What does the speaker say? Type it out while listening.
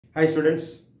Hi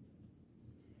students,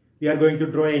 we are going to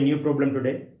draw a new problem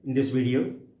today in this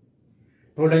video.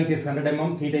 True length is 100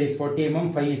 mm, theta is 40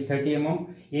 mm, phi is 30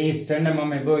 mm, A is 10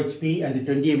 mm above HP and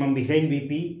 20 mm behind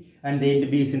VP, and the end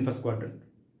B is in first quadrant.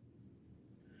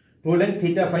 True length,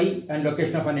 theta, phi and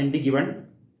location of an end given.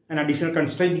 An additional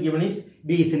constraint given is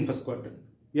B is in first quadrant.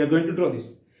 We are going to draw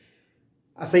this.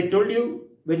 As I told you,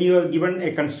 when you are given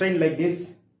a constraint like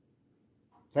this,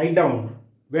 write down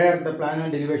where the plan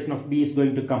and derivation of B is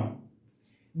going to come.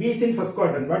 B is in first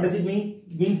quadrant. What does it mean?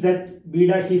 It means that B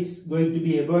dash is going to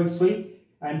be above XY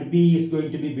and B is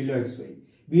going to be below XY.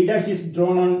 B dash is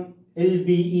drawn on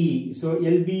LBE. So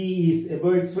LBE is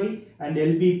above XY and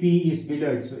LBP is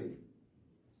below XY.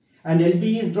 And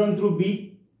LBE is drawn through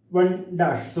B1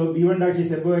 dash. So B1 dash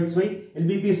is above XY.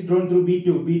 LBP is drawn through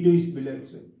B2. B2 is below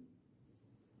XY.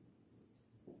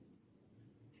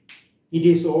 It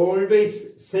is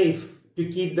always safe to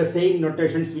keep the same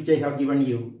notations which I have given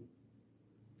you.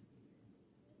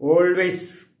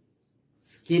 Always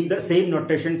keep the same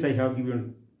notations I have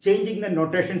given. Changing the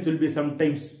notations will be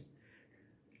sometimes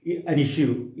an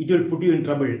issue. It will put you in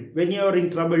trouble. When you are in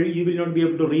trouble, you will not be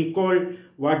able to recall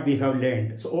what we have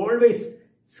learned. So always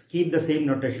keep the same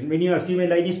notation. When you assume a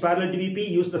line is parallel to VP,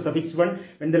 use the suffix 1.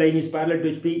 When the line is parallel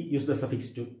to HP, use the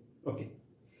suffix 2. Okay.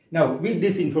 Now with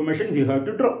this information, we have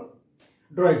to draw.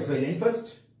 Draw XY line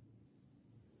first.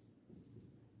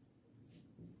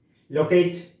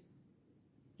 Locate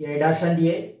A dash and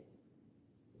A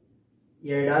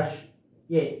dash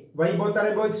A. Why both are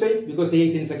above XY? Because A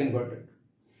is in second quadrant.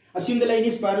 Assume the line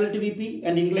is parallel to VP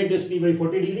and inclined to SP by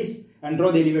 40 degrees and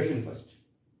draw the elevation first.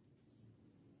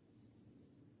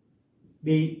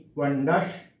 B1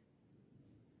 dash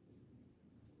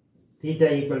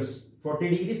theta equals 40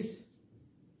 degrees,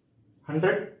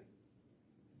 100.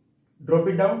 Drop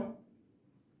it down.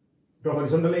 Draw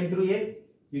horizontal line through A.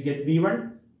 You get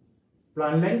B1.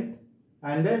 Plan length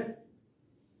and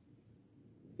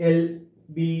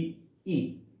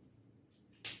LBE.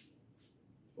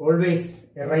 Always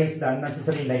erase the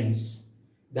unnecessary lines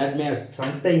that may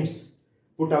sometimes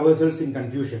put ourselves in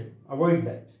confusion. Avoid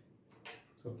that.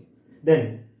 Okay.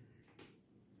 Then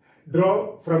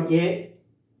draw from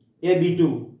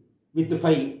AB2 with the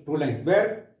phi true length.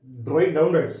 Where? Draw it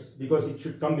downwards because it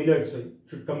should come below XY. It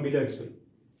should come below XY.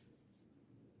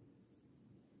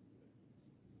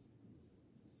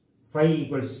 Phi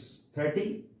equals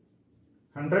 30,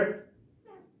 100,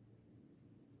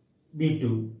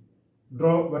 B2.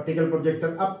 Draw vertical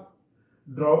projector up,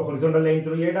 draw horizontal line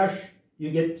through A dash,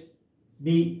 you get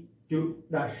B2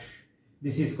 dash.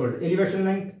 This is called elevation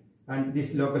length and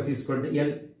this locus is called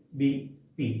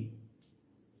LBP.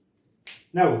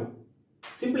 Now,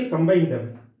 simply combine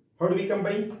them. How do we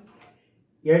combine?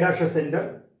 A dash as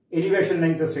center, elevation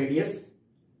length as radius,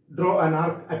 draw an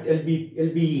arc at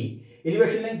LBE.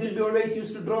 Elevation length will be always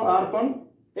used to draw arc on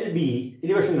LBE,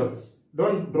 elevation locus.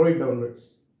 Don't draw it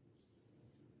downwards.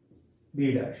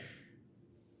 B dash,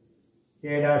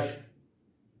 A dash,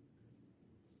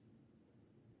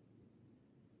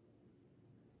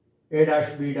 A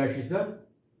dash, B dash is the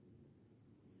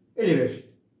elevation.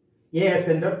 A as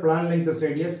center, plan length as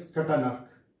radius, cut an arc.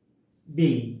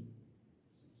 B,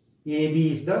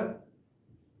 AB is the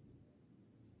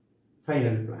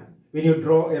final plan. When you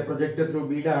draw a projector through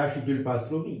B dash, it will pass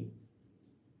through B.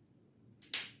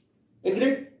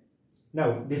 Agreed?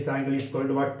 Now, this angle is called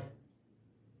what?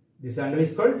 This angle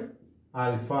is called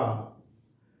alpha.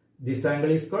 This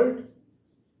angle is called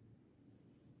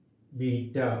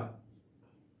beta.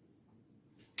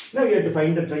 Now, you have to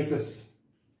find the traces.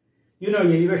 You know,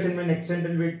 elevation when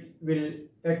extended will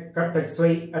cut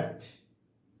XY at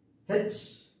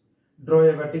H. Draw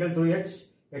a vertical through H.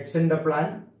 Extend the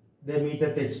plan. They meet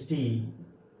at HT.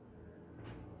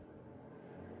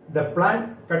 The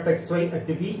plan cut XY at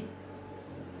V.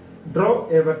 Draw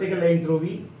a vertical line through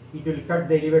V. It will cut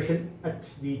the elevation at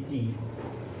VT.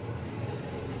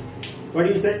 What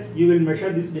you said? You will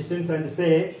measure this distance and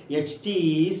say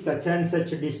HT is such and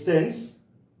such distance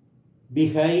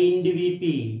behind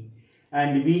VP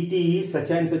and VT is such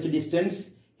and such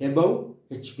distance above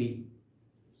HP.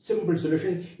 Simple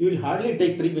solution. You will hardly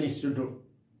take 3 minutes to draw.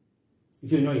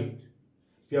 If you know it,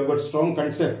 if you have got strong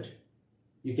concept,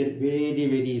 you can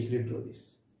very easily draw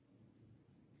this.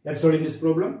 That's all in this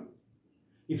problem.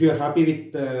 If you are happy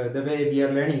with the way we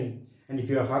are learning and if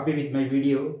you are happy with my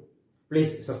video,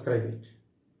 please subscribe it.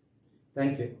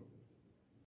 Thank you.